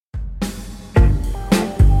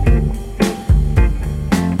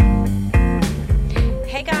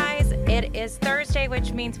Tuesday,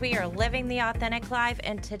 which means we are living the authentic life.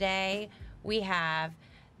 And today we have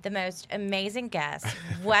the most amazing guest,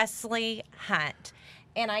 Wesley Hunt.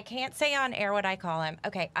 And I can't say on air what I call him.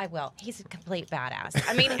 Okay, I will. He's a complete badass.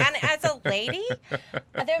 I mean, and as a lady,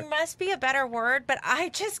 there must be a better word, but I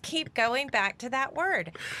just keep going back to that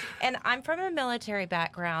word. And I'm from a military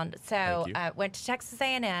background, so went to Texas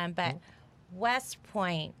A&M, but West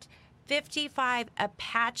Point, 55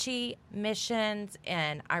 Apache missions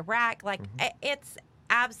in Iraq. Like, it's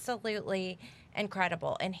absolutely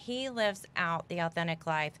incredible. And he lives out the authentic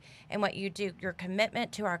life and what you do, your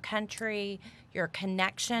commitment to our country, your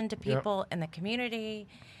connection to people in the community,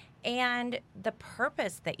 and the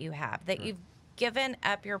purpose that you have, that you've given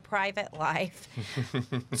up your private life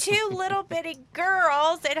to little bitty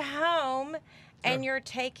girls at home, and you're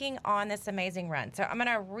taking on this amazing run. So I'm going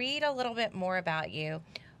to read a little bit more about you.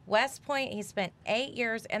 West Point, he spent 8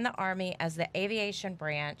 years in the Army as the aviation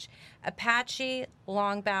branch, Apache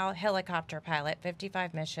Longbow helicopter pilot,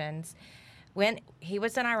 55 missions. When he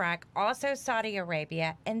was in Iraq, also Saudi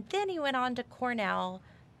Arabia, and then he went on to Cornell,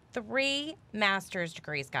 3 master's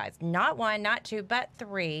degrees, guys. Not 1, not 2, but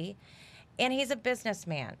 3. And he's a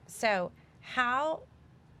businessman. So how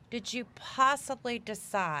did you possibly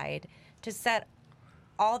decide to set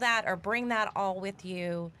all that or bring that all with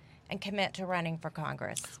you and commit to running for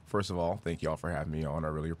Congress? First of all, thank you all for having me on. I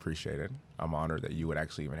really appreciate it. I'm honored that you would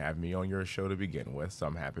actually even have me on your show to begin with, so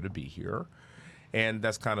I'm happy to be here. And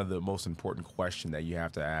that's kind of the most important question that you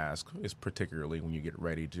have to ask, is particularly when you get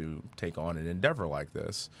ready to take on an endeavor like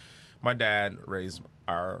this. My dad raised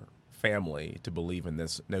our family to believe in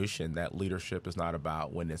this notion that leadership is not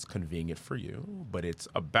about when it's convenient for you, but it's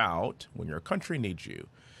about when your country needs you.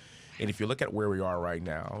 And if you look at where we are right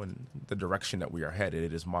now and the direction that we are headed,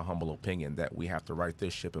 it is my humble opinion that we have to right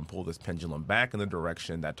this ship and pull this pendulum back in the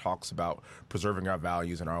direction that talks about preserving our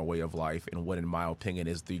values and our way of life in what, in my opinion,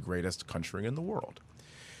 is the greatest country in the world.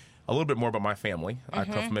 A little bit more about my family. I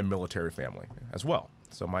come from a military family as well.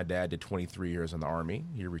 So my dad did 23 years in the Army.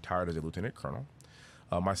 He retired as a lieutenant colonel.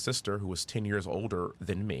 My sister, who was 10 years older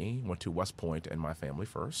than me, went to West Point and my family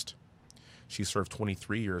first. She served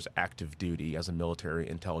 23 years active duty as a military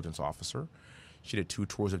intelligence officer. She did 2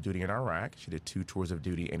 tours of duty in Iraq. She did 2 tours of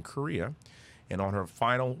duty in Korea. And on her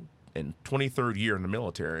final and 23rd year in the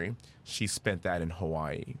military, she spent that in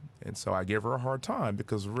Hawaii. And so I gave her a hard time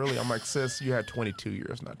because really, I'm like, sis, you had 22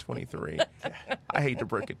 years, not 23. I hate to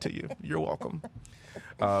break it to you. You're welcome.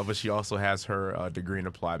 But she also has her degree in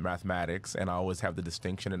applied mathematics. And I always have the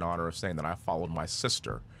distinction and honor of saying that I followed my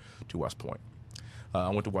sister to West Point. I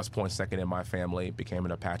went to West Point second in my family, became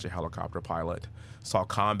an Apache helicopter pilot, saw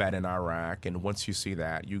combat in Iraq, and once you see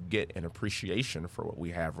that, you get an appreciation for what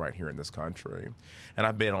we have right here in this country. And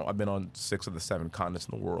I've been on 6 of the 7 continents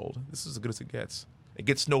in the world. This is as good as it gets. It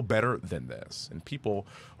gets no better than this, and people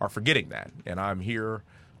are forgetting that, and I'm here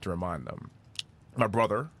to remind them. My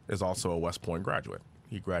brother is also a West Point graduate.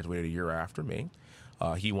 He graduated a year after me.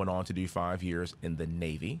 He went on to do 5 years in the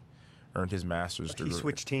Navy. Earned his master's degree. He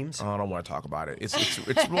switched teams? I don't want to talk about it. It's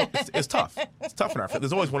tough. It's tough in our family.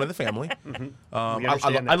 There's always one in the family.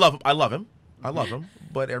 I love him.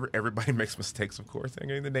 But everybody makes mistakes, of course.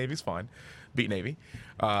 And the Navy's fine. Beat Navy.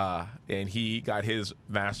 And he got his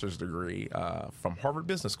master's degree from Harvard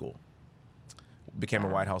Business School. Became a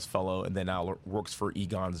White House fellow, and then now works for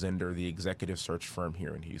Egon Zehnder, the executive search firm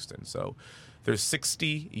here in Houston. So there's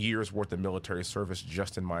 60 years worth of military service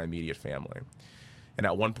just in my immediate family. And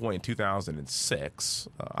at one point in 2006,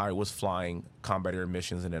 I was flying combat air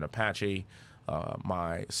missions in an Apache.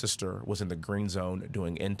 My sister was in the Green Zone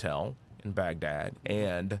doing intel in Baghdad.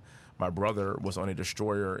 And my brother was on a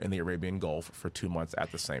destroyer in the Arabian Gulf for 2 months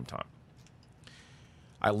at the same time.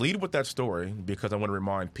 I lead with that story because I want to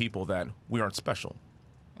remind people that we aren't special.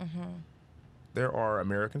 There are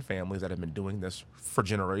American families that have been doing this for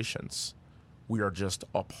generations. We are just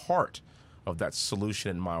a part of that solution,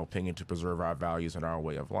 in my opinion, to preserve our values and our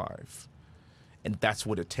way of life. And that's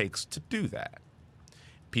what it takes to do that.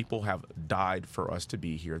 People have died for us to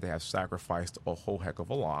be here. They have sacrificed a whole heck of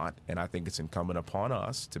a lot. And I think it's incumbent upon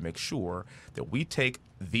us to make sure that we take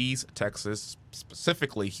these Texas,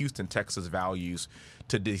 specifically Houston, Texas values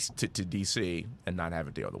to D.C. and not have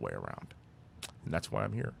it the other way around. And that's why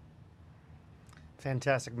I'm here.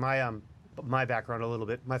 Fantastic. My background a little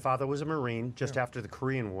bit. My father was a Marine just after the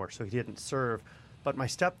Korean War, so he didn't serve. But my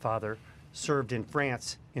stepfather served in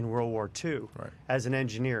France in World War II as an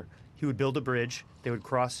engineer. He would build a bridge, they would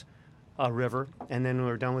cross a river, and then when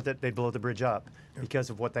we were done with it, they'd blow the bridge up because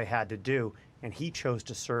of what they had to do. And he chose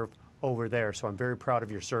to serve over there, so I'm very proud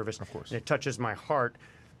of your service. Of course. And it touches my heart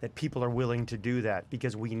that people are willing to do that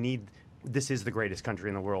because this is the greatest country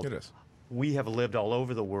in the world. It is. we have lived all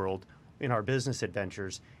over the world in our business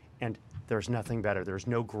adventures, and there's nothing better. There's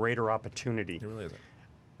no greater opportunity It really isn't.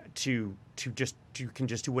 you can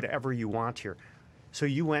just do whatever you want here. So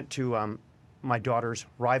you went to my daughter's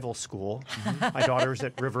rival school. My daughter's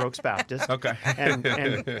at River Oaks Baptist. Okay.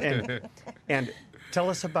 And tell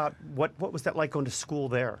us about what was that like going to school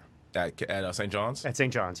there At St. John's? at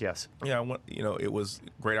St. John's? Yes. Yeah, it was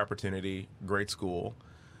a great opportunity, great school.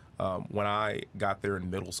 When I got there in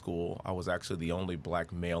middle school, I was actually the only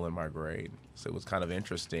black male in my grade. So it was kind of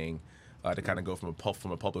interesting to kind of go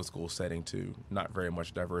from a public school setting to not very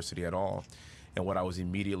much diversity at all. And what I was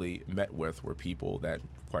immediately met with were people that,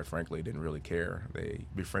 quite frankly, didn't really care. They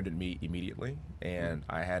befriended me immediately, and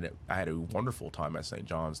I had a wonderful time at St.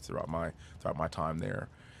 John's throughout my time there.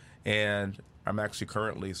 And I'm actually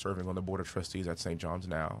currently serving on the board of trustees at St. John's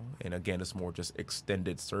now. And again, it's more just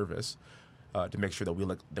extended service to make sure that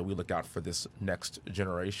we look out for this next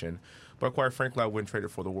generation. But quite frankly, I wouldn't trade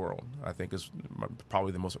it for the world. I think it's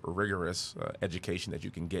probably the most rigorous education that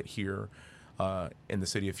you can get here in the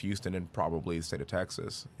city of Houston and probably the state of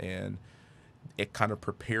Texas. And it kind of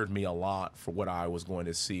prepared me a lot for what I was going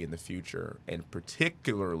to see in the future, and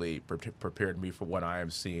particularly prepared me for what I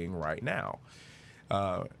am seeing right now.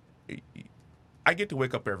 I get to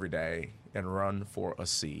wake up every day and run for a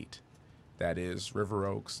seat that is River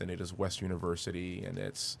Oaks, and it is West University, and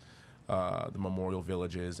it's the Memorial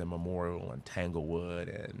Villages and Memorial and Tanglewood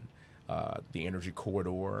and the Energy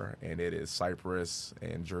Corridor, and it is Cypress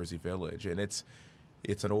and Jersey Village, and it's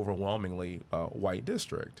an overwhelmingly white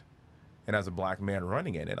district. And as a black man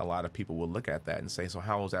running in it, a lot of people will look at that and say, so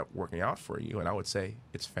how is that working out for you? And I would say,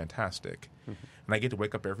 it's fantastic. Mm-hmm. And I get to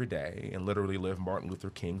wake up every day and literally live Martin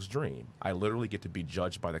Luther King's dream. I literally get to be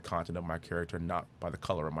judged by the content of my character, not by the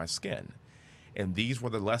color of my skin. And these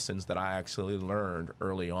were the lessons that I actually learned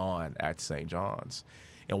early on at St. John's.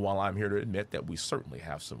 And while I'm here to admit that we certainly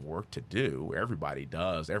have some work to do, everybody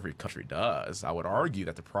does, every country does, I would argue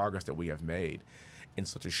that the progress that we have made in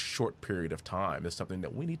such a short period of time is something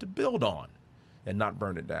that we need to build on and not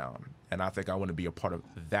burn it down. And I think I want to be a part of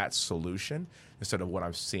that solution instead of what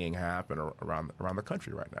I'm seeing happen around the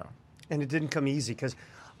country right now. And it didn't come easy because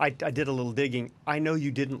I did a little digging. I know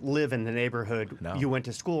you didn't live in the neighborhood. No. You went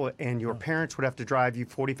to school, and your parents would have to drive you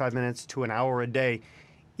 45 minutes to an hour a day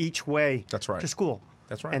each way That's right. to school.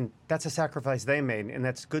 That's right. And that's a sacrifice they made. And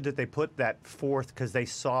that's good that they put that forth because they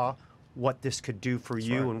saw what this could do for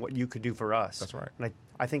you right. and what you could do for us. That's right. And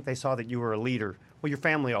I think they saw that you were a leader. Well, your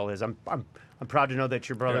family all is. I'm proud to know that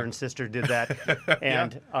your brother Yeah. and sister did that.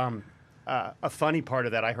 And a funny part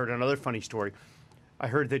of that, I heard another funny story. I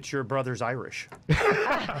heard that your brother's Irish. This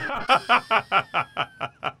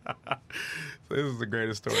is the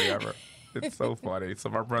greatest story ever. It's so funny. So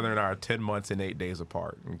my brother and I are 10 months and 8 days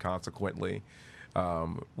apart, and consequently,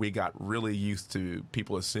 we got really used to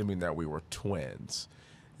people assuming that we were twins.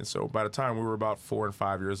 And so by the time we were about 4 and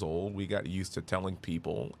 5 years old, we got used to telling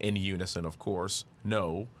people in unison, of course,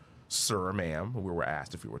 no, sir, ma'am. We were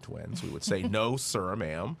asked if we were twins. We would say, no, sir,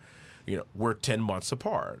 ma'am. We're 10 months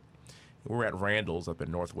apart. We were at Randall's up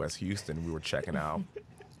in Northwest Houston. We were checking out,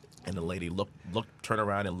 and the lady turned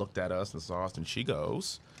around and looked at us and saw us, and she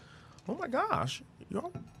goes, "Oh my gosh,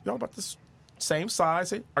 y'all about the same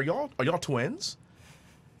size? Are y'all twins?"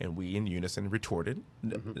 And we in unison retorted,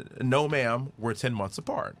 "No, ma'am, we're 10 months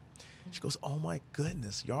apart." She goes, "Oh my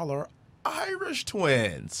goodness, y'all are Irish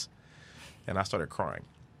twins." And I started crying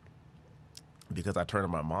because I turned to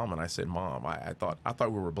my mom and I said, "Mom, I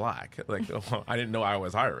thought we were black. Like, I didn't know I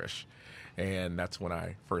was Irish." And that's when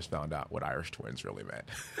I first found out what Irish twins really meant.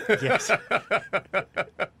 Yes.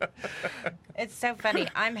 It's so funny.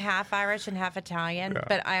 I'm half Irish and half Italian, Yeah.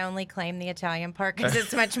 but I only claim the Italian part because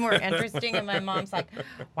it's much more interesting. And my mom's like,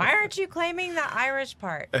 "Why aren't you claiming the Irish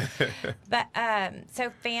part?" But so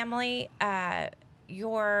family,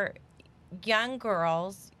 your young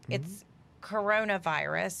girls, it's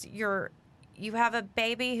coronavirus. You have a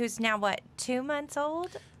baby who's now what, 2 months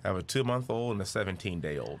old? I have a 2-month-old and a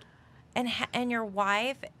 17-day-old. And your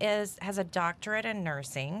wife has a doctorate in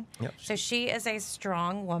nursing, Yep. so she is a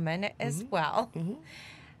strong woman as well. Mm-hmm.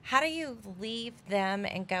 How do you leave them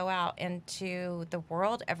and go out into the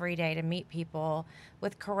world every day to meet people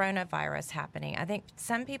with coronavirus happening? I think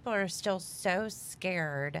some people are still so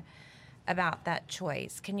scared about that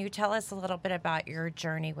choice. Can you tell us a little bit about your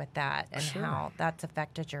journey with that and Sure. how that's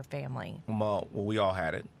affected your family? Well, we all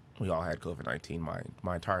had it. We all had COVID-19.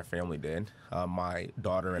 My entire family did. My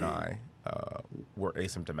daughter and I were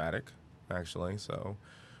asymptomatic, actually, so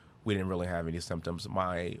we didn't really have any symptoms.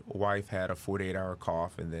 My wife had a 48-hour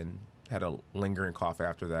cough and then had a lingering cough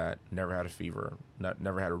after that. Never had a fever.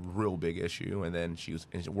 Never had a real big issue. And then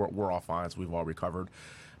we're all fine, so we've all recovered.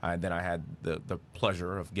 And then I had the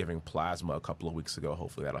pleasure of giving plasma a couple of weeks ago.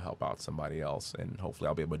 Hopefully that'll help out somebody else, and hopefully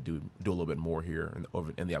I'll be able to do a little bit more here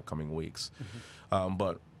in the upcoming weeks.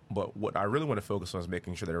 But what I really want to focus on is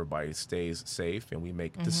making sure that everybody stays safe and we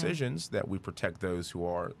make decisions that we protect those who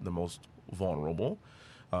are the most vulnerable.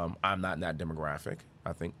 I'm not in that demographic.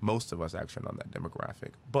 I think most of us actually are not in that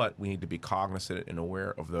demographic. But we need to be cognizant and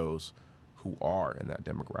aware of those who are in that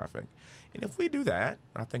demographic. And if we do that,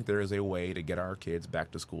 I think there is a way to get our kids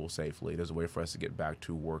back to school safely. There's a way for us to get back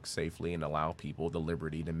to work safely and allow people the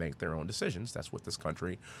liberty to make their own decisions. That's what this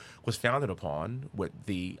country was founded upon, with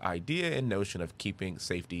the idea and notion of keeping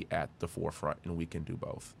safety at the forefront, and we can do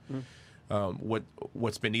both.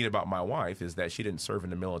 What's been neat about my wife is that she didn't serve in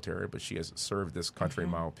the military, but she has served this country, in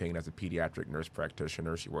my opinion, as a pediatric nurse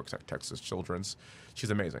practitioner. She works at Texas Children's. She's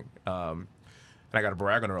amazing. And I got to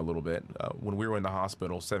brag on her a little bit. When we were in the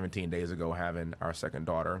hospital 17 days ago having our second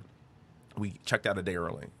daughter, we checked out a day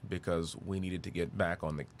early because we needed to get back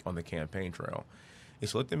on the campaign trail. And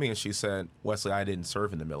she looked at me and she said, "Wesley, I didn't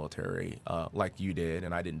serve in the military like you did,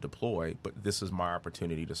 and I didn't deploy, but this is my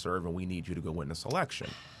opportunity to serve, and we need you to go win this election.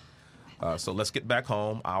 So let's get back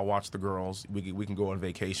home. I'll watch the girls. We can go on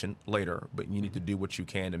vacation later, but you need to do what you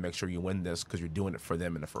can to make sure you win this because you're doing it for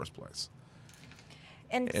them in the first place."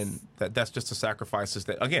 And that's just the sacrifices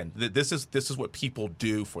that, again, this is what people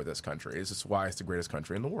do for this country. This is why it's the greatest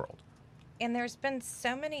country in the world. And there's been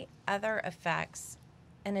so many other effects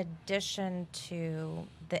in addition to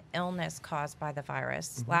the illness caused by the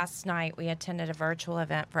virus. Last night, we attended a virtual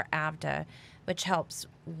event for AVDA, which helps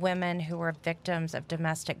women who are victims of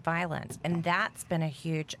domestic violence. And that's been a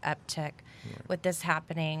huge uptick with this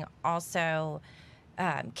happening. Also,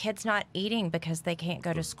 kids not eating because they can't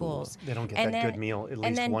go to schools. They don't get good meal, at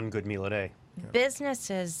least one good meal a day.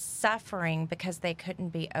 Businesses suffering because they couldn't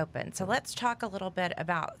be open. So let's talk a little bit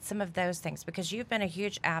about some of those things, because you've been a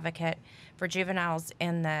huge advocate for juveniles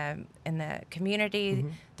in the community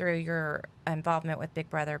through your involvement with Big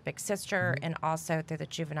Brother, Big Sister, and also through the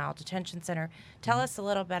Juvenile Detention Center. Tell us a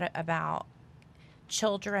little bit about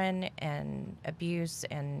children and abuse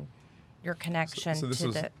and your connection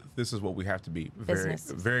this is what we have to be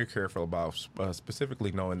very careful about,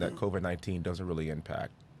 specifically knowing that COVID-19 doesn't really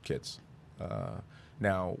impact kids.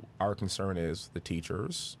 Now, our concern is the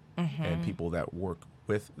teachers and people that work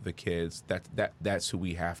with the kids. That's who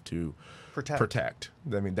we have to protect.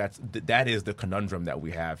 I mean, that is the conundrum that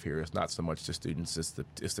we have here. It's not so much the students;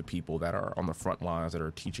 it's the people that are on the front lines that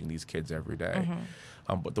are teaching these kids every day.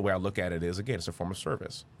 But the way I look at it is, again, it's a form of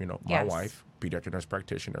service. You know, my wife, pediatric nurse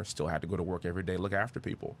practitioner, still had to go to work every day, look after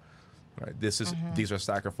people. Right? These are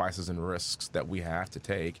sacrifices and risks that we have to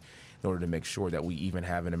take in order to make sure that we even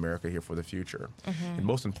have in America here for the future. And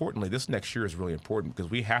most importantly, this next year is really important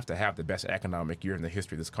because we have to have the best economic year in the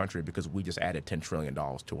history of this country because we just added $10 trillion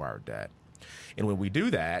to our debt. And when we do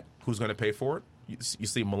that, who's going to pay for it? You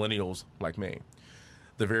see millennials like me.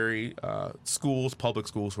 The very public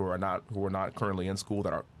schools who are not currently in school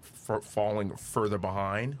that are falling further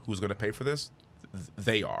behind, who's going to pay for this?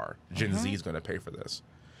 They are. Gen Z is going to pay for this.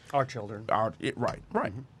 Our children.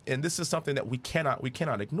 Right. And this is something that we cannot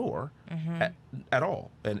ignore at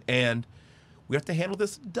all. And we have to handle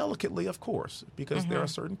this delicately, of course, because there are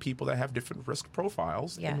certain people that have different risk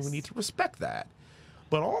profiles, and we need to respect that.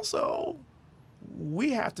 But also,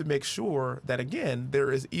 we have to make sure that, again,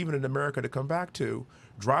 there is even in America to come back to,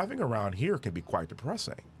 driving around here can be quite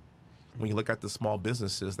depressing. When you look at the small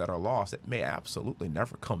businesses that are lost, it may absolutely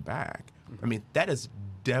never come back. I mean, that is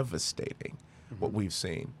devastating, what we've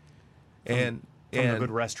seen. From the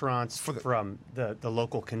good restaurants, from the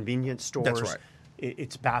local convenience stores. That's right.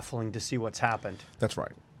 It's baffling to see what's happened. That's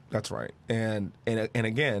right. And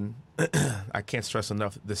again, I can't stress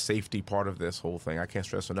enough the safety part of this whole thing. I can't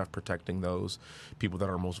stress enough protecting those people that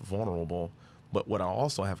are most vulnerable. But what I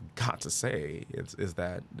also have got to say is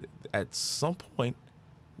that at some point,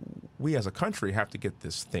 we as a country have to get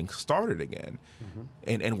this thing started again,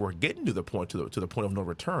 and we're getting to the point of no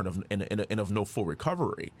return and of no full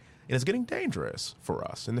recovery, and it's getting dangerous for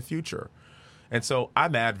us in the future. And so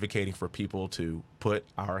I'm advocating for people to put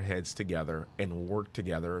our heads together and work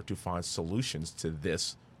together to find solutions to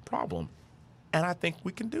this problem, and I think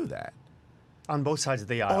we can do that on both sides of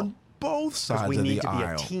the aisle. On both sides of the aisle, we need to be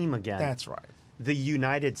a team again. That's right. The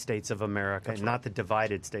United States of America, not the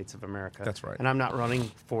divided states of America. That's right. And I'm not running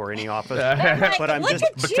for any office, but I'm look just.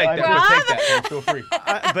 At but you, take Rob. that. Feel free.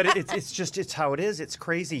 But it's how it is. It's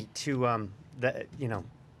crazy to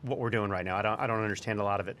what we're doing right now. I don't understand a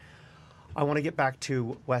lot of it. I want to get back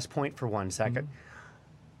to West Point for 1 second.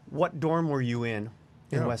 What dorm were you in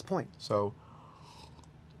Yeah. West Point? So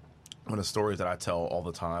one of the stories that I tell all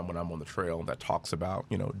the time when I'm on the trail that talks about,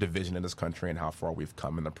 division in this country and how far we've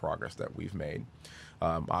come and the progress that we've made.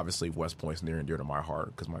 Obviously, West Point's near and dear to my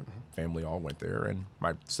heart because my family all went there and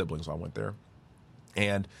my siblings all went there.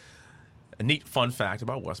 And a neat fun fact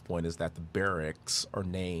about West Point is that the barracks are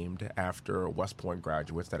named after West Point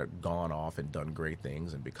graduates that have gone off and done great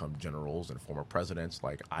things and become generals and former presidents,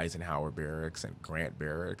 like Eisenhower Barracks and Grant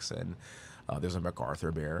Barracks, and there's a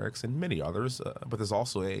MacArthur Barracks and many others. But there's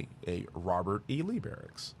also a Robert E. Lee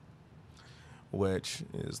Barracks, which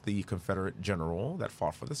is the Confederate general that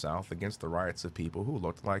fought for the South against the rights of people who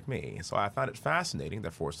looked like me. So I found it fascinating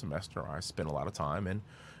that for a semester I spent a lot of time in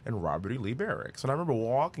Robert E. Lee Barracks. And I remember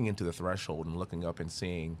walking into the threshold and looking up and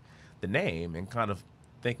seeing the name and kind of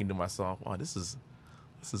thinking to myself, wow, this is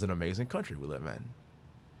an amazing country we live in.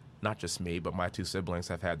 Not just me, but my two siblings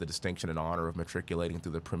have had the distinction and honor of matriculating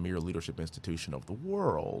through the premier leadership institution of the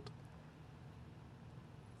world.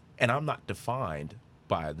 And I'm not defined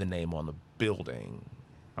by the name on the building.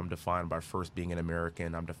 I'm defined by first being an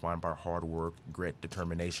American. I'm defined by hard work, grit,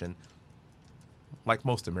 determination, like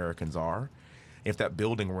most Americans are. If that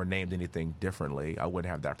building were named anything differently, I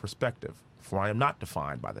wouldn't have that perspective. For I am not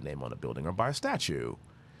defined by the name on a building or by a statue.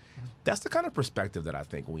 That's the kind of perspective that I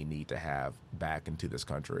think we need to have back into this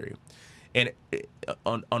country. And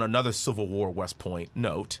on another Civil War West Point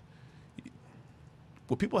note,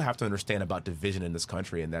 what people have to understand about division in this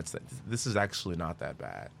country, and that's that this is actually not that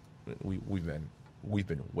bad. We've been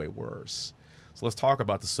way worse. So let's talk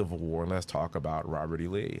about the Civil War and let's talk about Robert E.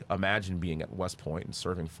 Lee. Imagine being at West Point and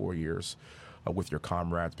serving 4 years with your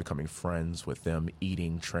comrades, becoming friends with them,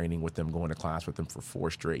 eating, training with them, going to class with them for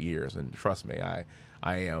 4 straight years. And trust me, I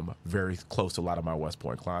am very close to a lot of my West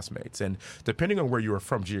Point classmates. And depending on where you were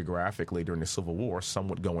from geographically during the Civil War, some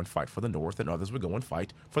would go and fight for the North and others would go and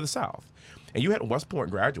fight for the South. And you had West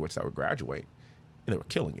Point graduates that would graduate and they were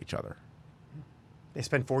killing each other. They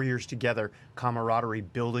spent 4 years together, camaraderie,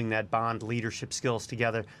 building that bond, leadership skills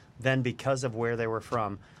together. Then because of where they were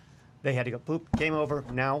from, they had to go, boop, game over.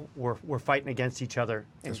 Now we're fighting against each other.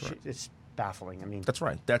 And That's right. It's baffling. I mean, That's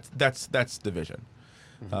right. That's division.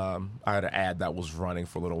 I had an ad that was running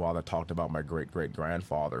for a little while that talked about my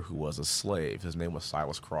great-great-grandfather who was a slave. His name was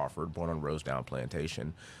Silas Crawford, born on Rosedown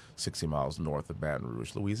Plantation, 60 miles north of Baton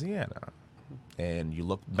Rouge, Louisiana. And you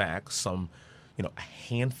look back a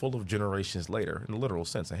handful of generations later, in the literal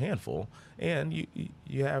sense, a handful, and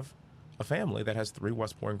you have a family that has 3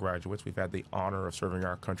 West Point graduates. We've had the honor of serving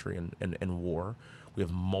our country in war. We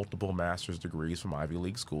have multiple master's degrees from Ivy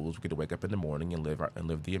League schools. We get to wake up in the morning and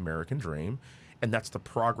live the American dream, and that's the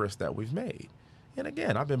progress that we've made. And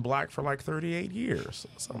again, I've been black for like 38 years.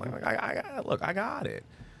 So I'm like, I got it.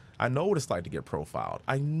 I know what it's like to get profiled.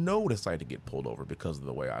 I know what it's like to get pulled over because of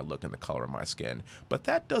the way I look and the color of my skin. But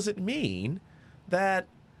that doesn't mean that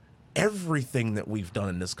everything that we've done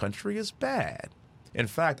in this country is bad. In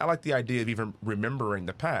fact, I like the idea of even remembering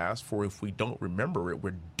the past, for if we don't remember it,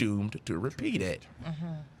 we're doomed to repeat it.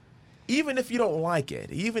 Even if you don't like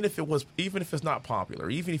it, even if it's not popular,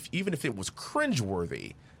 even if it was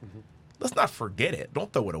cringeworthy, let's not forget it.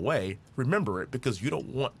 Don't throw it away. Remember it, because you don't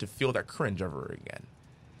want to feel that cringe ever again.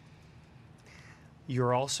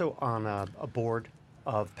 you're also on a board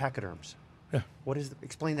of pachyderms. Yeah. What is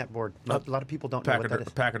explain that board? A lot of people don't know what that is.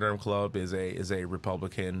 Pachyderm Club is a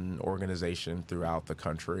Republican organization throughout the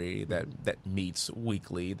country that meets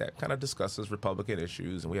weekly, that kind of discusses Republican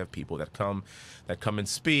issues, and we have people that come and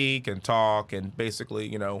speak and talk, and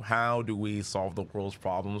basically, how do we solve the world's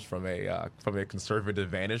problems from a conservative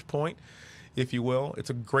vantage point, if you will. It's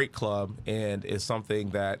a great club, and it's something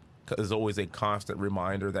that is always a constant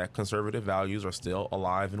reminder that conservative values are still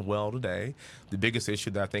alive and well today. The biggest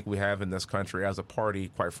issue that I think we have in this country as a party,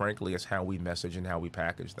 quite frankly, is how we message and how we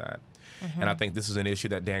package that. Mm-hmm. And I think this is an issue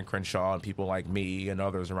that Dan Crenshaw and people like me and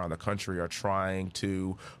others around the country are trying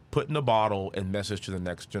to put in a bottle and message to the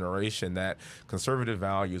next generation that conservative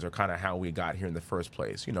values are kind of how we got here in the first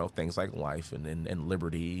place. Things like life and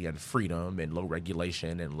liberty and freedom and low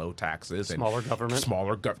regulation and low taxes. Smaller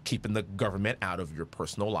government. Keeping the government out of your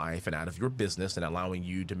personal life and out of your business and allowing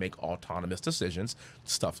you to make autonomous decisions,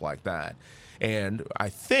 stuff like that. And I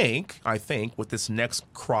think with this next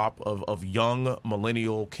crop of young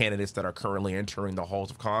millennial candidates that are currently entering the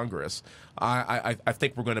halls of Congress, I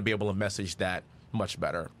think we're going to be able to message that much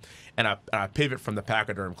better. And I pivot from the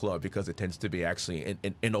Pachyderm Club because it tends to be actually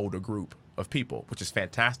an older group of people, which is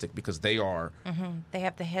fantastic because they are... They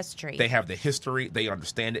have the history. They have the history. They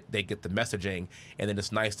understand it. They get the messaging. And then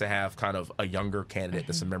it's nice to have kind of a younger candidate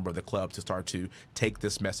that's a member of the club to start to take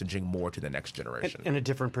this messaging more to the next generation. And a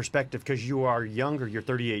different perspective, because you are younger, you're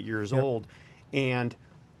 38 years old, and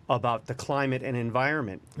about the climate and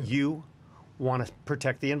environment. You want to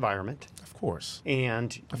protect the environment. Of course.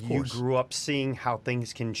 And you grew up seeing how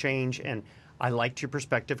things can change. And I liked your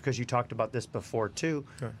perspective because you talked about this before, too.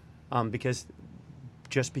 Okay. Because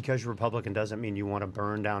just because you're Republican doesn't mean you want to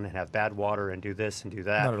burn down and have bad water and do this and do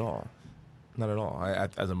that. Not at all. Not at all.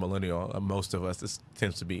 As a millennial, most of us, this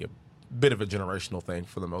tends to be a bit of a generational thing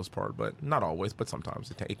for the most part, but not always, but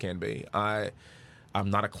sometimes it can be. I'm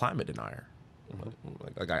not a climate denier.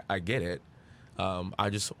 Like I get it. I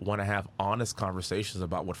just want to have honest conversations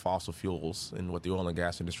about what fossil fuels and what the oil and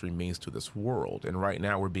gas industry means to this world. And right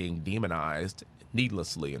now we're being demonized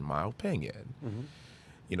needlessly, in my opinion.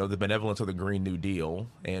 You know, the benevolence of the Green New Deal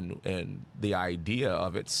and the idea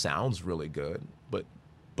of it sounds really good, but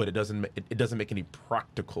it doesn't make any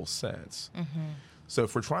practical sense. So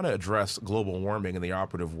if we're trying to address global warming, and the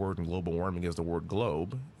operative word in global warming is the word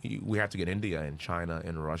globe, we have to get India and China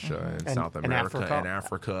and Russia and South America and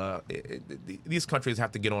Africa. These countries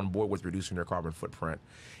have to get on board with reducing their carbon footprint,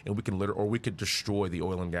 and we could destroy the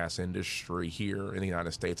oil and gas industry here in the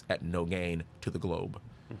United States at no gain to the globe.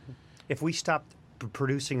 If we stopped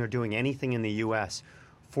producing or doing anything in the U.S.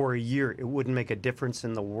 for a year, it wouldn't make a difference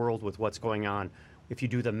in the world with what's going on. If you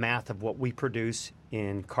do the math of what we produce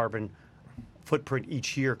in carbon footprint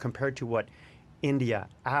each year compared to what India,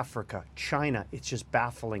 Africa, China, it's just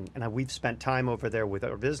baffling. And we've spent time over there with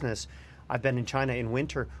our business. I've been in China in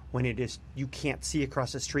winter when you can't see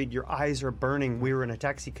across the street. Your eyes are burning. We were in a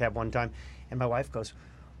taxi cab one time, and my wife goes,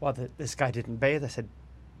 well, this guy didn't bathe. I said,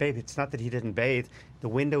 babe, it's not that he didn't bathe. The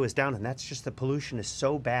window is down, and that's just the pollution is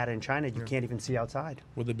so bad in China, you can't even see outside.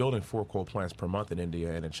 Well, they're building 4 coal plants per month in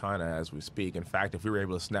India and in China as we speak. In fact, if we were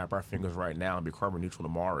able to snap our fingers right now and be carbon neutral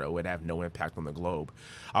tomorrow, it would have no impact on the globe.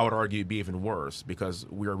 I would argue it'd be even worse because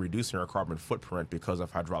we are reducing our carbon footprint because of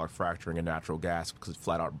hydraulic fracturing and natural gas because it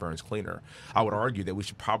flat out burns cleaner. I would argue that we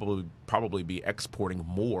should probably be exporting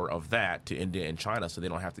more of that to India and China so they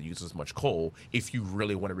don't have to use as much coal if you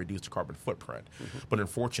really want to reduce the carbon footprint. But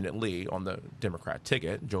unfortunately, on the Democrat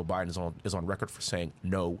ticket, Joe Biden is on record for saying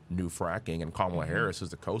no new fracking, and Kamala Harris is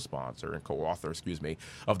the co-sponsor and co-author,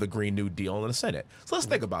 of the Green New Deal in the Senate. So let's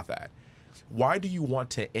think about that. Why do you want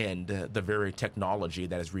to end the very technology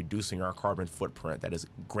that is reducing our carbon footprint, that has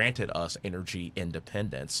granted us energy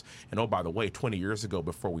independence? And oh, by the way, 20 years ago,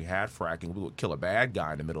 before we had fracking, we would kill a bad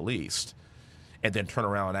guy in the Middle East and then turn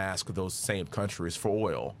around and ask those same countries for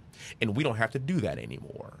oil. And we don't have to do that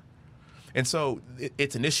anymore. And so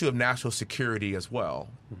it's an issue of national security as well.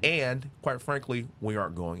 And quite frankly, we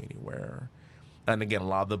aren't going anywhere. And again, a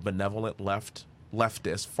lot of the benevolent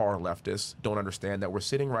leftists, far leftists, don't understand that we're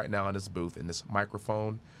sitting right now in this booth, in this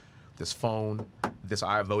microphone, this phone, this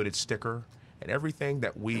I voted sticker, and everything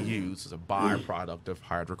that we use is a byproduct of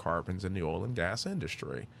hydrocarbons in the oil and gas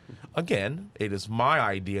industry. Again, it is my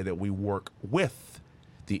idea that we work with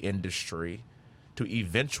the industry to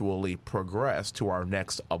eventually progress to our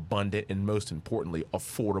next abundant and, most importantly,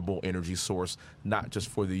 affordable energy source, not just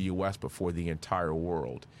for the U.S., but for the entire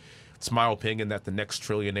world. It's my opinion that the next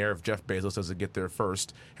trillionaire, if Jeff Bezos doesn't get there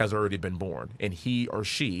first, has already been born. And he or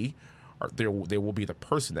she, they will be the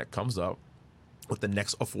person that comes up with the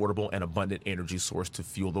next affordable and abundant energy source to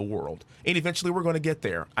fuel the world. And eventually we're going to get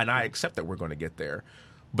there. And I accept that we're going to get there.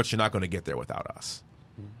 But you're not going to get there without us.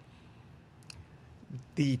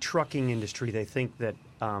 The trucking industry, they think that,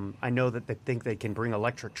 I know that they think they can bring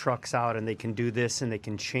electric trucks out and they can do this and they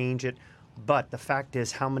can change it. But the fact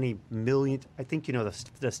is, how many million, I think you know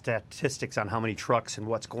the statistics on how many trucks and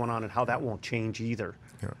what's going on and how that won't change either.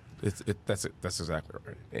 Yeah, that's exactly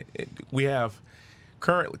right. We have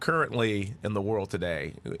currently in the world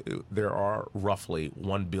today, there are roughly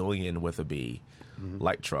 1 billion with a B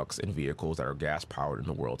light trucks and vehicles that are gas powered in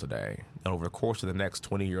the world today. And over the course of the next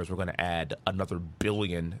 20 years, we're going to add another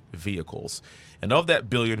billion vehicles. And of that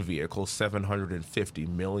billion vehicles, 750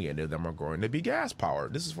 million of them are going to be gas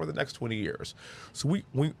powered. This is for the next 20 years. So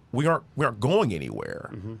we aren't going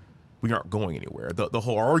anywhere. We aren't going anywhere. The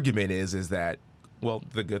whole argument is that, well,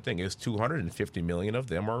 the good thing is 250 million of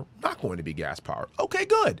them are not going to be gas powered. Okay,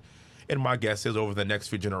 good. And my guess is over the next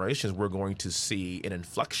few generations, we're going to see an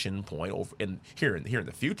inflection point here in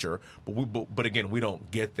the future. But again, we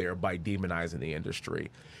don't get there by demonizing the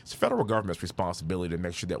industry. It's the federal government's responsibility to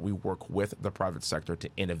make sure that we work with the private sector to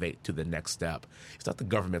innovate to the next step. It's not the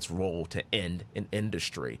government's role to end an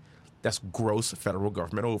industry. That's gross federal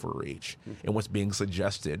government overreach. And what's being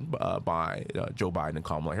suggested by Joe Biden and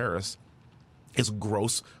Kamala Harris is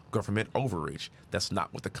gross government overreach. That's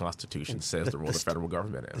not what the Constitution says the role of the federal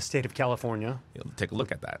government is. The state of California. Take a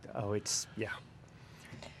look at that. Oh, yeah.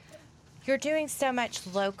 You're doing so much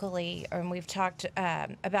locally, and we've talked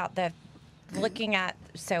about looking at,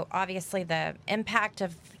 so obviously the impact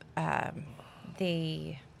of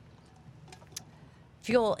the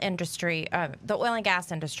fuel industry, the oil and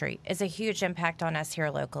gas industry is a huge impact on us here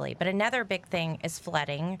locally. But another big thing is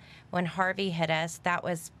flooding. When Harvey hit us, that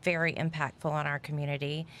was very impactful on our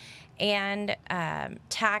community. And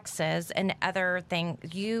taxes and other things.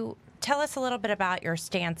 You tell us a little bit about your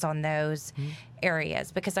stance on those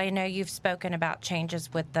areas, because I know you've spoken about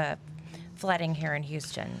changes with the flooding here in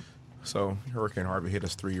Houston. So Hurricane Harvey hit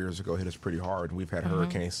us 3 years ago, hit us pretty hard. We've had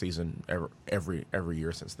hurricane season every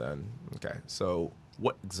year since then. Okay, so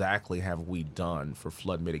what exactly have we done for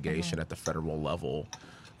flood mitigation at the federal level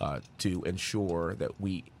to ensure that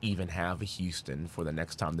we even have a Houston for the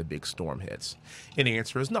next time the big storm hits? And the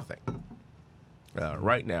answer is nothing.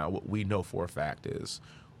 Right now, what we know for a fact is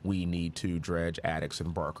we need to dredge Addicks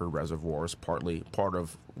and Barker reservoirs, part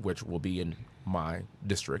of which will be in my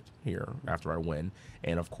district here after I win,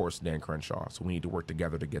 and of course Dan Crenshaw. So we need to work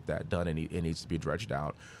together to get that done, and it needs to be dredged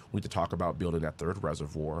out. We need to talk about building that third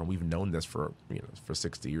reservoir, and we've known this for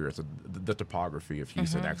 60 years. The topography of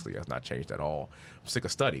Houston actually has not changed at all. I'm sick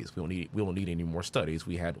of studies. We don't need any more studies.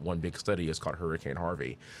 We had one big study. It's called Hurricane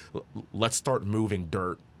Harvey. Let's start moving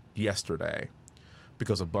dirt yesterday,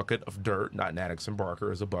 because a bucket of dirt, not in Addicks and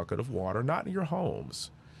Barker, is a bucket of water, not in your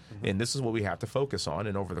homes. And this is what we have to focus on.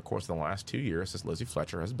 And over the course of the last 2 years, since Lizzie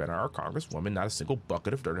Fletcher has been our congresswoman, not a single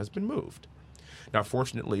bucket of dirt has been moved. Now,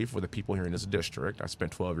 fortunately for the people here in this district, I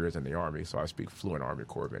spent 12 years in the Army, so I speak fluent Army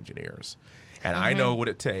Corps of Engineers. And I know what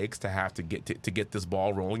it takes to have to get this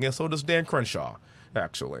ball rolling, and so does Dan Crenshaw,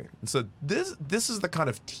 actually. And so this is the kind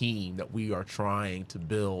of team that we are trying to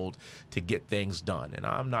build to get things done. And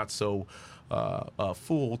I'm not so a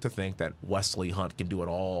fool to think that Wesley Hunt can do it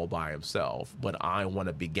all by himself, but I want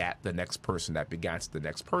to begat the next person that begats the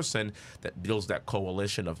next person, that builds that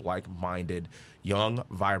coalition of like-minded, young,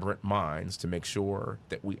 vibrant minds to make sure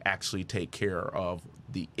that we actually take care of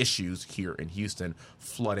the issues here in Houston,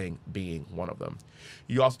 flooding being one of them.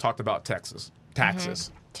 You also talked about taxes.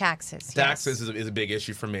 Taxes, yes. is a big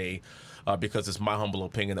issue for me. Because it's my humble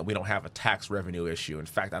opinion that we don't have a tax revenue issue. In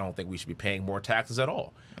fact, I don't think we should be paying more taxes at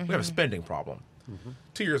all. We have a spending problem.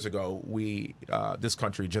 2 years ago, this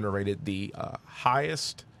country generated the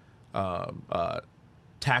highest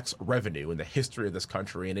tax revenue in the history of this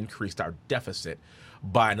country and increased our deficit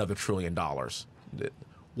by another $1 trillion.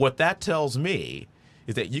 What that tells me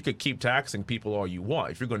is that you could keep taxing people all you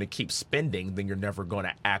want. If you're going to keep spending, then you're never going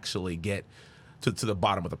to actually get to the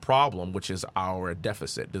bottom of the problem, which is our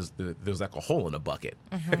deficit. There's like a hole in the bucket.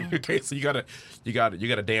 Okay, so you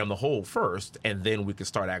gotta dam the hole first, and then we can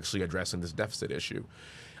start actually addressing this deficit issue.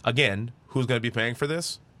 Again, who's going to be paying for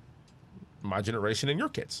this? My generation and your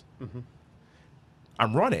kids.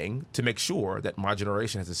 I'm running to make sure that my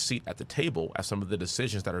generation has a seat at the table as some of the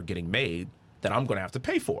decisions that are getting made that I'm going to have to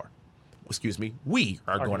pay for. Excuse me, we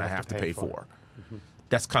are going to have to pay for.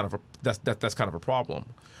 That's kind of a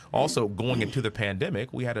problem. Also, going into the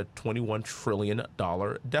pandemic, we had a $21 trillion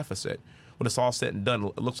deficit. When it's all said and done,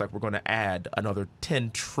 it looks like we're going to add another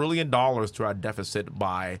 $10 trillion to our deficit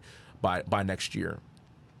by next year.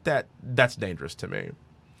 That's dangerous to me.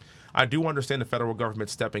 I do understand the federal government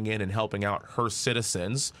stepping in and helping out her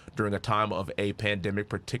citizens during a time of a pandemic,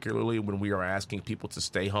 particularly when we are asking people to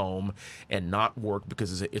stay home and not work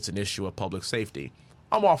because it's an issue of public safety.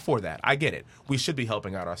 I'm all for that. I get it. We should be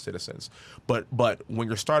helping out our citizens. But when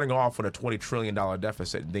you're starting off with a $20 trillion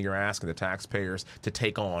deficit, then you're asking the taxpayers to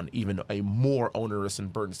take on even a more onerous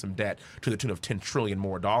and burdensome debt to the tune of $10 trillion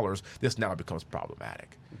more dollars, this now becomes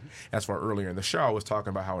problematic. That's why earlier in the show I was talking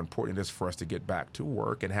about how important it is for us to get back to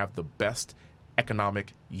work and have the best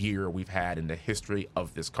economic year we've had in the history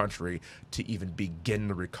of this country to even begin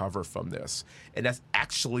to recover from this. And that's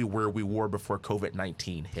actually where we were before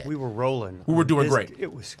COVID-19 hit. We were rolling. We were doing great.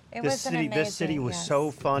 This city was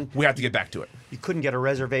so fun. We have to get back to it. You couldn't get a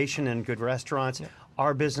reservation in good restaurants. Yeah.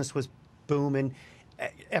 Our business was booming.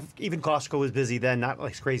 Even Costco was busy then, not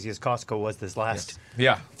as crazy as Costco was this last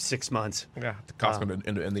 6 months. Yeah, the Costco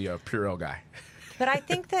and the Purell guy. But I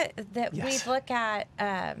think that Yes. we look at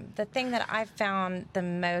the thing that I found the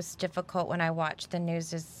most difficult when I watch the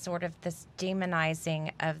news is sort of this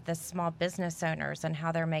demonizing of the small business owners and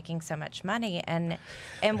how they're making so much money. And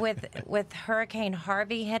with Hurricane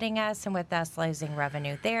Harvey hitting us and with us losing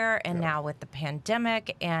revenue there, and now with the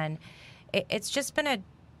pandemic, and it's just been an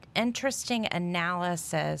interesting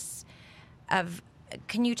analysis of.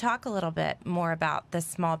 Can you talk a little bit more about the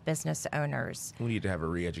small business owners? We need to have a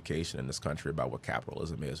re-education in this country about what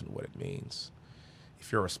capitalism is and what it means. If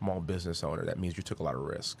you're a small business owner, that means you took a lot of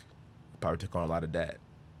risk. You probably took on a lot of debt.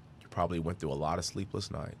 You probably went through a lot of sleepless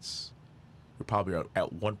nights. You probably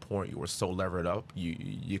at one point you were so levered up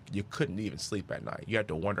you couldn't even sleep at night. You had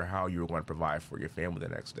to wonder how you were going to provide for your family the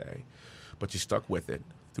next day. But you stuck with it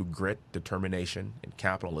through grit, determination, and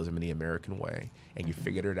capitalism in the American way, and you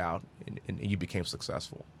figured it out, and you became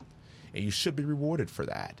successful. And you should be rewarded for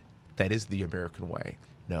that. That is the American way.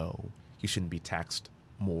 No, you shouldn't be taxed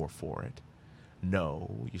more for it. No,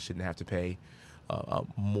 you shouldn't have to pay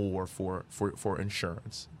more for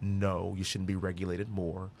insurance. No, you shouldn't be regulated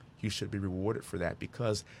more. You should be rewarded for that,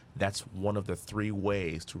 because that's one of the 3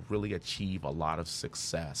 ways to really achieve a lot of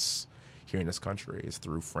success here in this country. It's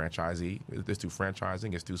through franchising,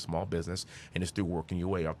 it's through small business, and it's through working your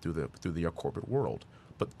way up through the corporate world.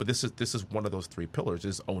 But this is one of those 3 pillars,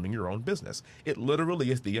 is owning your own business. It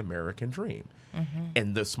literally is the American dream.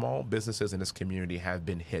 And the small businesses in this community have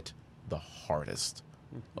been hit the hardest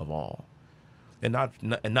of all. And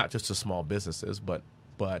not just the small businesses, but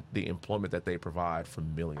the employment that they provide for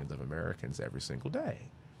millions of Americans every single day.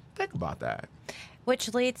 Think about that.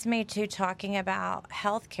 Which leads me to talking about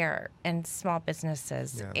healthcare and small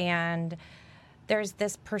businesses. Yeah. And there's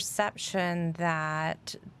this perception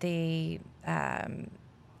that the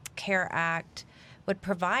CARE Act would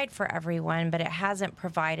provide for everyone, but it hasn't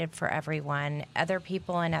provided for everyone. Other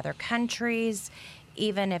people in other countries,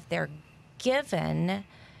 even if they're given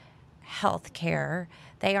health care,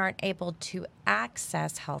 they aren't able to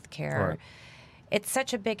access health care. Right. It's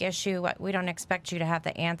such a big issue. We don't expect you to have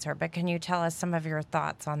the answer, but can you tell us some of your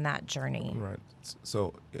thoughts on that journey? Right.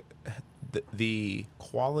 So the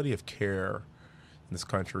quality of care in this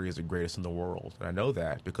country is the greatest in the world. And I know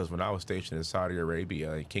that because when I was stationed in Saudi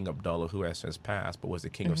Arabia, King Abdullah, who has since passed, but was the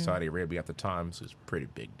king of Saudi Arabia at the time, so it's a pretty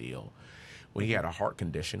big deal. When he had a heart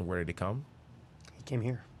condition, where did he come? He came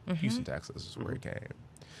here. Houston, Texas is where he came.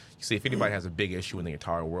 You see, if anybody has a big issue in the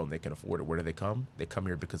entire world and they can afford it, where do they come? They come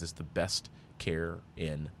here because it's the best care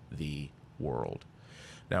in the world.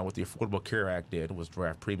 Now, what the Affordable Care Act did was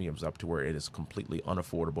draft premiums up to where it is completely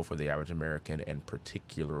unaffordable for the average American, and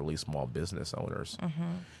particularly small business owners.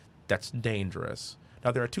 That's dangerous. Now,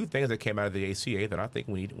 there are 2 things that came out of the ACA that I think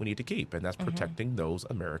we need to keep, and that's protecting those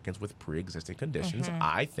Americans with pre-existing conditions.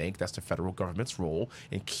 I think that's the federal government's role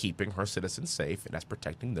in keeping her citizens safe, and that's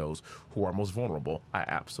protecting those who are most vulnerable. I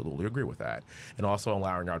absolutely agree with that. And also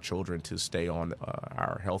allowing our children to stay on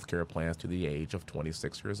our health care plans to the age of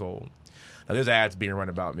 26 years old. Now, there's ads being run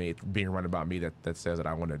about me that says that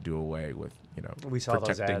I want to do away with, We saw those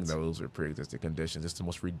protecting ads. those with pre-existing conditions. It's the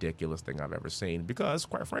most ridiculous thing I've ever seen, because,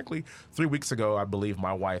 quite frankly, 3 weeks ago, I believe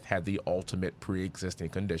my wife had the ultimate pre-existing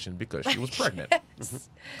condition because she was pregnant.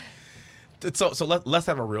 So let's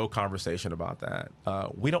have a real conversation about that.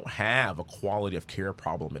 We don't have a quality of care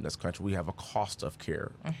problem in this country. We have a cost of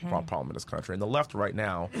care problem in this country. And the left right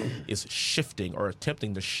now is shifting or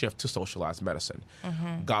attempting to shift to socialized medicine.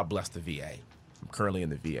 God bless the VA. I'm currently in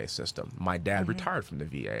the VA system. My dad retired from the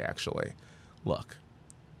VA, actually. Look,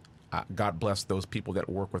 God bless those people that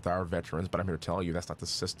work with our veterans, but I'm here to tell you that's not the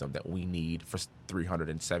system that we need for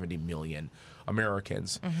 370 million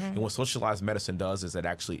Americans. And what socialized medicine does is it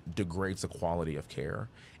actually degrades the quality of care.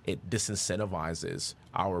 It disincentivizes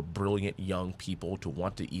our brilliant young people to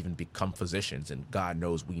want to even become physicians, and God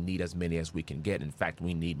knows we need as many as we can get. In fact,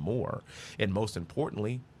 we need more. And most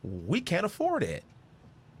importantly, we can't afford it.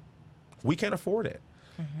 We can't afford it.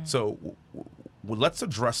 So let's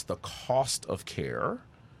address the cost of care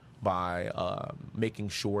by making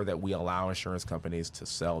sure that we allow insurance companies to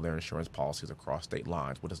sell their insurance policies across state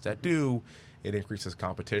lines. What does that do? It increases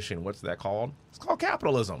competition. What's that called? It's called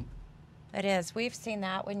capitalism. It is. We've seen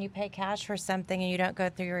that when you pay cash for something and you don't go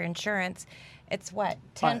through your insurance, it's what,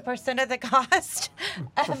 10% of the cost?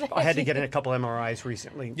 I had to get in a couple MRIs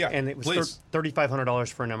recently, Yeah, and it was please.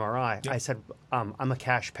 $3,500 for an MRI. Yeah. I said, I'm a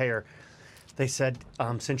cash payer. They said,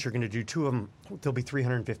 since you're going to do 2 of them, they'll be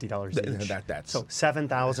 $350 each. That's so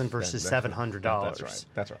 $7,000 versus $700.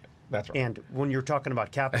 That's right. That's right. And when you're talking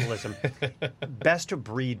about capitalism, best of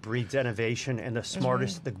breed breeds innovation and the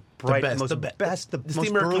smartest, the bright, best, most the most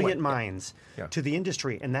American way. brilliant minds Yeah. to the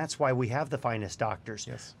industry. And that's why we have the finest doctors.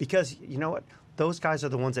 Yes. Because you know what? Those guys are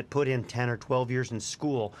the ones that put in 10 or 12 years in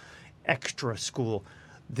school, extra school.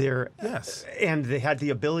 Yes. And they had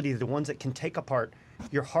the ability, the ones that can take apart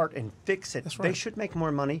your heart and fix it. That's They right. should make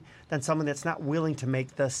more money than someone that's not willing to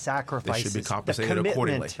make the They sacrifices. should be the compensated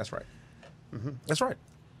accordingly. commitment. That's right. That's right.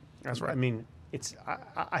 That's right. I mean,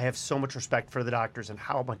 I have so much respect for the doctors and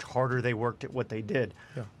how much harder they worked at what they did.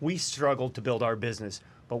 Yeah. We struggled to build our business,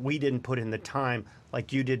 but we didn't put in the time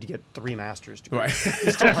like you did to get 3 master's degrees. Right.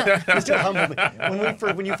 You still humble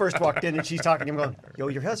me. When you first walked in and she's talking, I'm going, yo,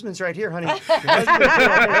 your husband's right here, honey. Your husband's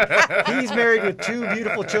right here. He's married with 2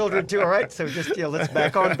 beautiful children too. All right, so just let's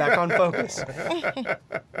back on focus.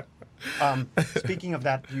 Speaking of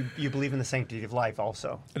that, you believe in the sanctity of life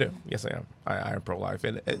also. I do. Yes, I am. I am pro-life,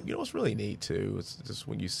 and you know what's really neat too. It's just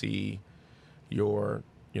when you see your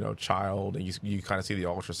child and you kind of see the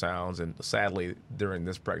ultrasounds. And sadly, during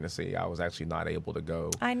this pregnancy, I was actually not able to go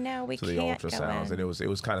I know we to the can't ultrasounds, go in. and it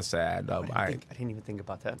was kind of sad. I didn't even think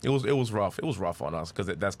about that. It was rough. It was rough on us because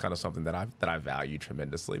that's kind of something that I value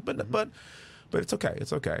tremendously. But it's okay.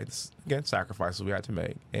 It's okay. It's again sacrifices we had to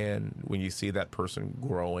make, and when you see that person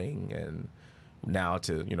growing and now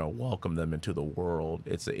to welcome them into the world,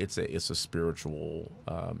 it's a spiritual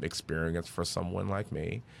experience for someone like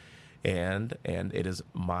me. And it is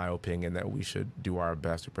my opinion that we should do our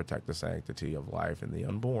best to protect the sanctity of life in the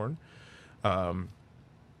unborn. And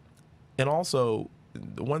also,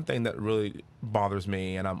 the one thing that really bothers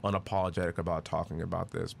me, and I'm unapologetic about talking about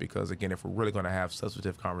this, because again, if we're really going to have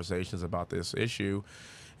substantive conversations about this issue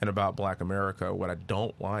and about Black America, what I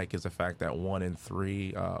don't like is the fact that 1 in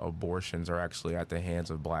 3 abortions are actually at the hands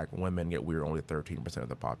of Black women, yet we're only 13% of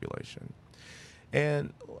the population.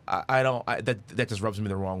 And that just rubs me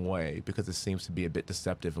the wrong way, because it seems to be a bit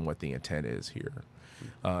deceptive in what the intent is here.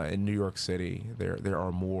 In New York City, there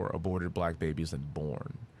are more aborted Black babies than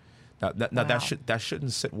born. Now Wow. that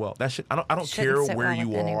shouldn't sit well. I don't Shouldn't care sit where well you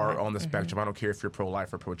with anyone. are on the spectrum. I don't care if you're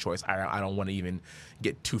pro-life or pro-choice. I don't want to even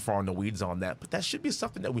get too far in the weeds on that. But that should be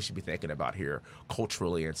something that we should be thinking about here,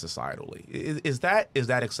 culturally and societally. Is that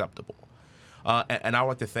acceptable? And I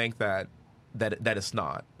want to think that it's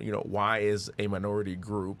not. Why is a minority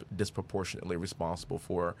group disproportionately responsible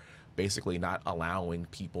for basically not allowing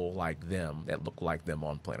people like them that look like them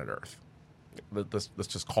on planet Earth? Let's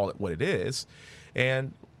just call it what it is.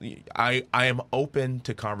 And I am open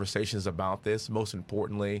to conversations about this. Most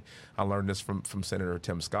importantly, I learned this from Senator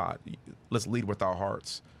Tim Scott. Let's lead with our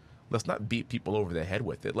hearts. Let's not beat people over the head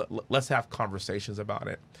with it. Let's have conversations about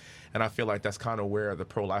it. And I feel like that's kind of where the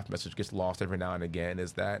pro-life message gets lost every now and again,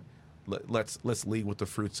 is that let's lead with the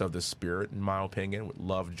fruits of the Spirit, in my opinion, with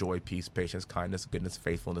love, joy, peace, patience, kindness, goodness,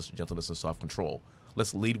 faithfulness, gentleness, and self-control.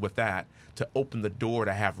 Let's lead with that to open the door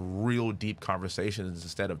to have real deep conversations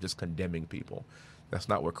instead of just condemning people. That's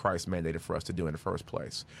not what Christ mandated for us to do in the first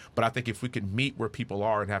place. But I think if we could meet where people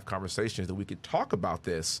are and have conversations, that we could talk about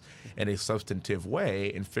this in a substantive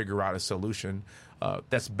way and figure out a solution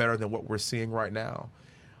that's better than what we're seeing right now.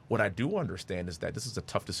 What I do understand is that this is a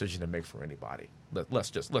tough decision to make for anybody. Let's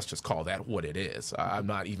just call that what it is. I'm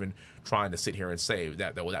not even trying to sit here and say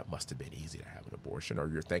that must have been easy to have an abortion, or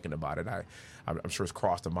you're thinking about it. I'm sure it's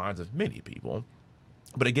crossed the minds of many people.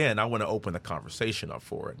 But again, I want to open the conversation up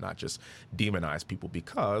for it, not just demonize people,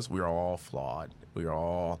 because we are all flawed. We are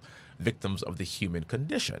all victims of the human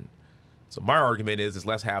condition. So my argument is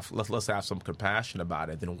let's have some compassion about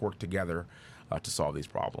it, then work together to solve these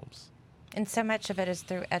problems. And so much of it is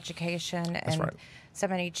through education, and right. so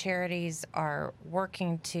many charities are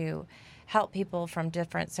working to help people from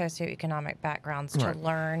different socioeconomic backgrounds to Right.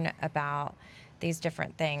 learn about these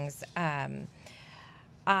different things.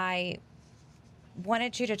 I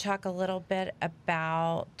wanted you to talk a little bit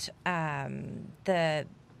about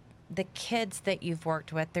the kids that you've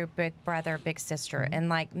worked with through Big Brother, Big Sister, and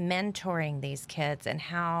like mentoring these kids, and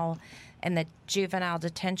how in the juvenile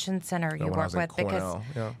detention center you when I work was at with, Cornell,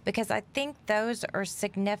 yeah. because I think those are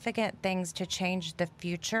significant things to change the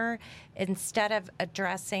future. Instead of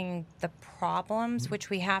addressing the problems,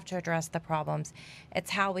 which we have to address the problems,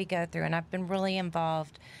 it's how we go through. And I've been really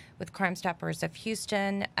involved with Crime Stoppers of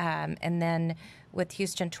Houston, and then with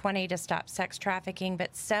Houston 20 to stop sex trafficking,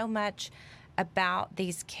 but so much about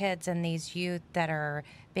these kids and these youth that are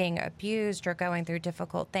being abused or going through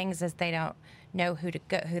difficult things is they don't know who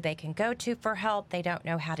they can go to for help. They don't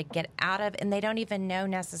know how to get out of, and they don't even know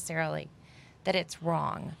necessarily that it's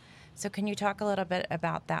wrong. So can you talk a little bit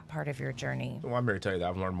about that part of your journey? Well, I'm here to tell you that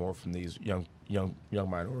I've learned more from these young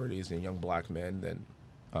minorities and young Black men than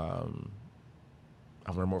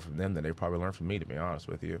I've learned more from them than they probably learned from me, to be honest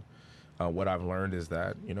with you. What I've learned is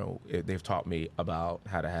that, they've taught me about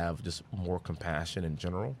how to have just more compassion in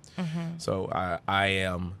general. So I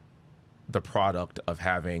am the product of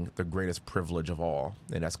having the greatest privilege of all,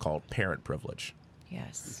 and that's called parent privilege.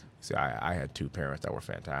 Yes. See, I had two parents that were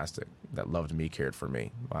fantastic, that loved me, cared for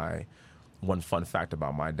me. One fun fact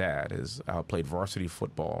about my dad is I played varsity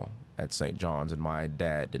football at St. John's, and my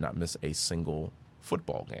dad did not miss a single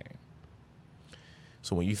football game.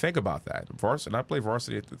 So when you think about that, and I played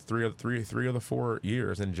varsity at three of the 4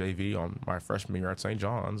 years in JV on my freshman year at St.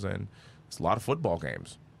 John's, and it's a lot of football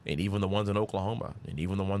games, and even the ones in Oklahoma, and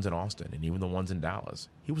even the ones in Austin, and even the ones in Dallas.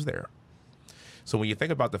 He was there. So when you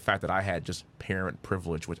think about the fact that I had just parent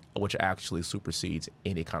privilege, which actually supersedes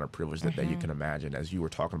any kind of privilege that you can imagine, as you were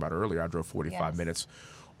talking about earlier, I drove 45 minutes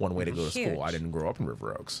one way to go to school. I didn't grow up in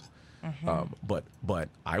River Oaks, but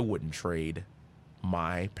I wouldn't trade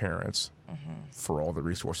my parents for all the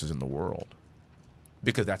resources in the world,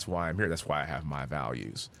 because that's why I'm here. That's why I have my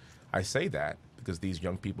values. I say that because these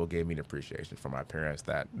young people gave me an appreciation for my parents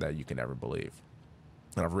that you can never believe.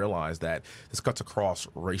 And I've realized that this cuts across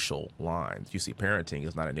racial lines. You see, parenting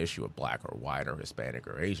is not an issue of black or white or Hispanic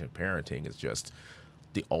or Asian. Parenting is just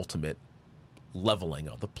the ultimate leveling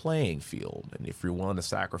of the playing field. And if you're willing to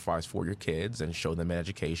sacrifice for your kids and show them an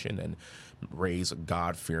education and raise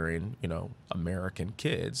God-fearing, American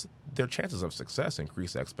kids, their chances of success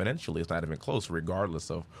increase exponentially. It's not even close, regardless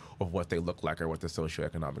of what they look like or what their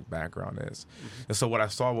socioeconomic background is. And so what I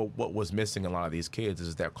saw, what was missing in a lot of these kids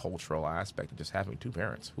is that cultural aspect of just having two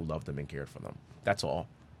parents who loved them and cared for them. That's all.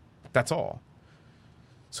 That's all.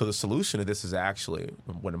 So the solution to this is actually,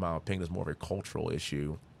 in my opinion, is more of a cultural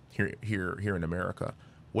issue here in America.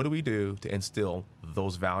 What do we do to instill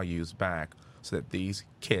those values back so that these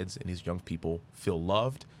kids and these young people feel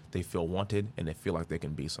loved, they feel wanted, and they feel like they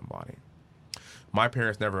can be somebody? My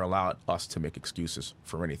parents never allowed us to make excuses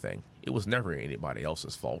for anything. It was never anybody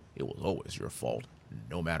else's fault. It was always your fault,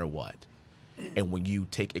 no matter what. And when you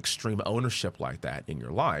take extreme ownership like that in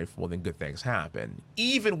your life, well, then good things happen,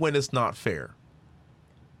 even when it's not fair.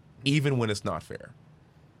 Even when it's not fair.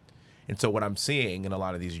 And so what I'm seeing in a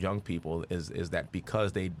lot of these young people is that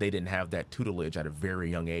because they didn't have that tutelage at a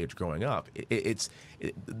very young age growing up,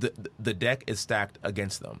 the deck is stacked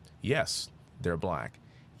against them. Yes, they're black.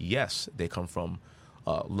 Yes, they come from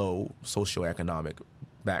low socioeconomic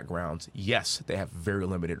backgrounds. Yes, they have very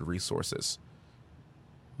limited resources.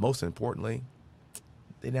 Most importantly,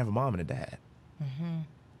 they didn't have a mom and a dad.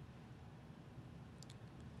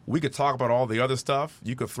 We could talk about all the other stuff.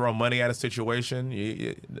 You could throw money at a situation.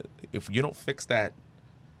 If you don't fix the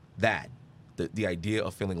idea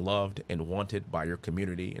of feeling loved and wanted by your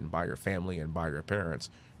community and by your family and by your parents,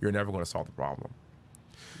 you're never going to solve the problem.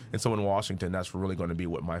 And so in Washington, that's really going to be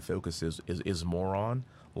what my focus is more on,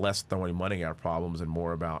 less throwing money at problems and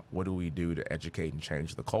more about what do we do to educate and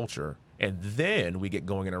change the culture. And then we get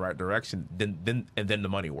going in the right direction, then the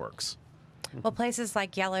money works. Well, places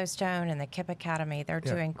like Yellowstone and the KIPP Academy, they're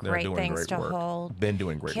doing great things to hold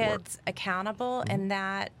kids accountable, and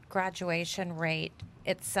that graduation rate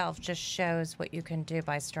itself just shows what you can do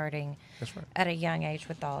by starting at a young age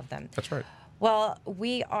with all of them. That's right. Well,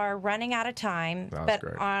 we are running out of time, but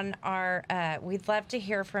great. On our, we'd love to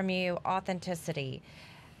hear from you. Authenticity.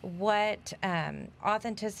 What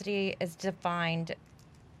authenticity is defined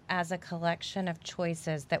as a collection of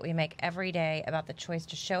choices that we make every day about the choice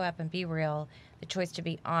to show up and be real, the choice to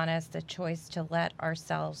be honest, the choice to let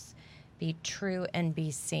ourselves be true and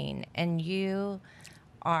be seen. And you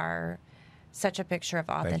are such a picture of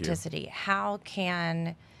authenticity. How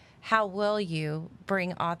will you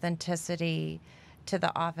bring authenticity to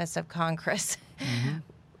the office of Congress?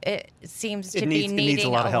 It seems to be needing a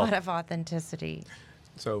lot of authenticity.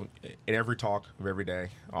 So in every talk of every day,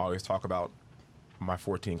 I always talk about my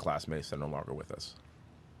 14 classmates that are no longer with us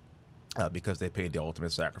because they paid the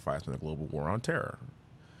ultimate sacrifice in the global war on terror.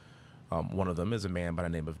 One of them is a man by the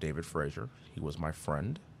name of David Frazier. He was my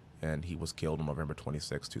friend, and he was killed on November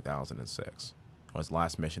 26, 2006, on his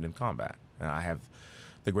last mission in combat. And I have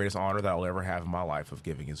the greatest honor that I'll ever have in my life of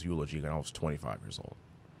giving his eulogy when I was 25 years old.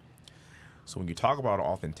 So when you talk about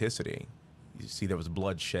authenticity, you see there was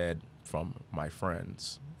blood shed from my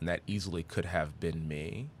friends, and that easily could have been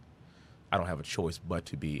me. I don't have a choice but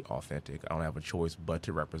to be authentic. I don't have a choice but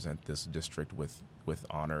to represent this district with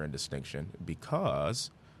honor and distinction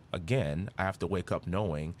because, again, I have to wake up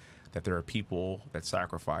knowing that there are people that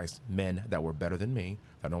sacrificed, men that were better than me,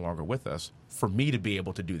 that are no longer with us, for me to be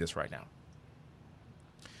able to do this right now.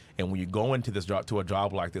 And when you go into this job, to a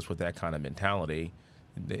job like this with that kind of mentality,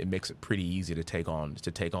 it makes it pretty easy to take on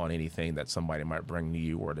anything that somebody might bring to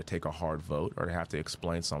you, or to take a hard vote, or to have to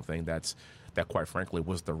explain something that quite frankly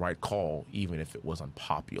was the right call, even if it was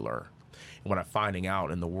unpopular. And what I'm finding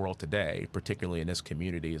out in the world today, particularly in this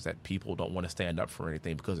community, is that people don't want to stand up for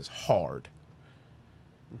anything because it's hard.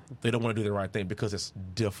 They don't want to do the right thing because it's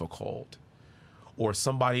difficult. Or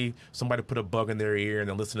somebody put a bug in their ear and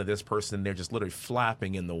they listen to this person and they're just literally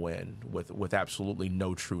flapping in the wind with absolutely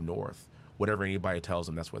no true north. Whatever anybody tells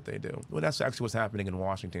them, that's what they do. Well, that's actually what's happening in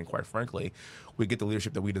Washington. Quite frankly, we get the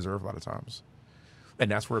leadership that we deserve a lot of times. And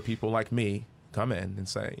that's where people like me come in and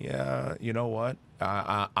say, yeah, you know what?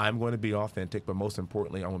 I'm going to be authentic, but most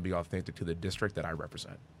importantly, I'm going to be authentic to the district that I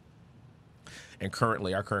represent. And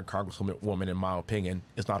currently, our current Congresswoman, in my opinion,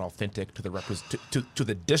 is not authentic to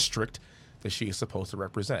the district that she is supposed to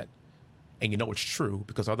represent. And you know it's true,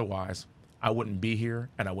 because otherwise I wouldn't be here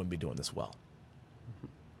and I wouldn't be doing this well.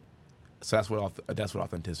 So that's what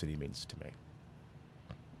authenticity means to me.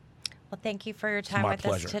 Well, thank you for your time with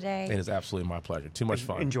pleasure. us today. It is absolutely my pleasure. Too much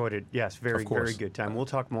fun. Enjoyed it. Yes, very good time. We'll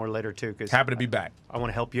talk more later too. Cause happy to be back. I want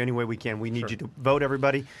to help you any way we can. We need you to vote,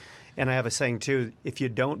 everybody. And I have a saying too: if you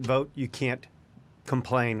don't vote, you can't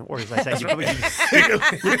complain, or as I say, you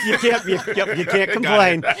can't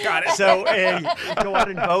complain. Got it. So go out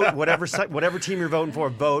and vote. Whatever team you're voting for,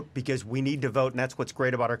 vote, because we need to vote, and that's what's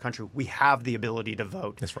great about our country. We have the ability to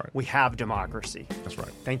vote. That's right. We have democracy. That's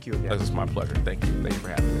right. Thank you again. This is my pleasure. Thank you. Thank you for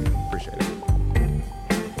having me. Appreciate it.